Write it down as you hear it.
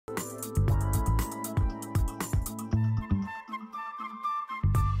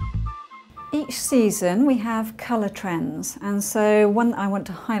Each season we have colour trends, and so one that I want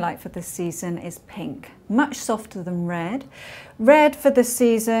to highlight for this season is pink. Much softer than red. Red for this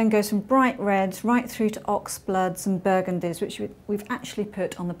season goes from bright reds right through to oxbloods and burgundies, which we've actually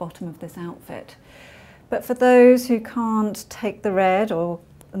put on the bottom of this outfit. But for those who can't take the red or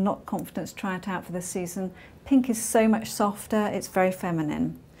are not confident to try it out for this season, pink is so much softer, it's very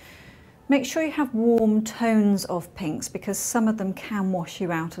feminine. Make sure you have warm tones of pinks because some of them can wash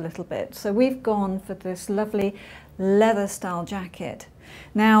you out a little bit. So we've gone for this lovely leather style jacket.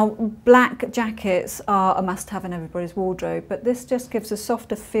 Now, black jackets are a must-have in everybody's wardrobe, but this just gives a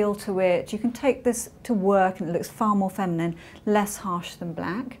softer feel to it. You can take this to work and it looks far more feminine, less harsh than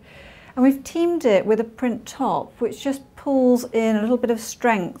black. And we've teamed it with a print top, which just pulls in a little bit of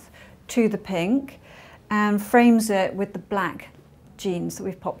strength to the pink and frames it with the black jeans that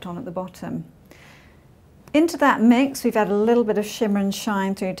we've popped on at the bottom. Into that mix we've added a little bit of shimmer and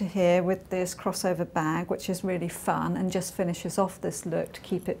shine through to here with this crossover bag, which is really fun and just finishes off this look to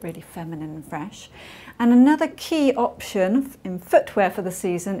keep it really feminine and fresh. And another key option in footwear for the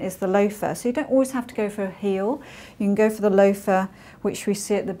season is the loafer. So you don't always have to go for a heel, you can go for the loafer, which we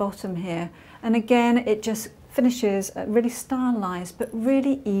see at the bottom here. And again, it just finishes a really stylised but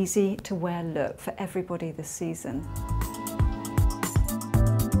really easy to wear look for everybody this season.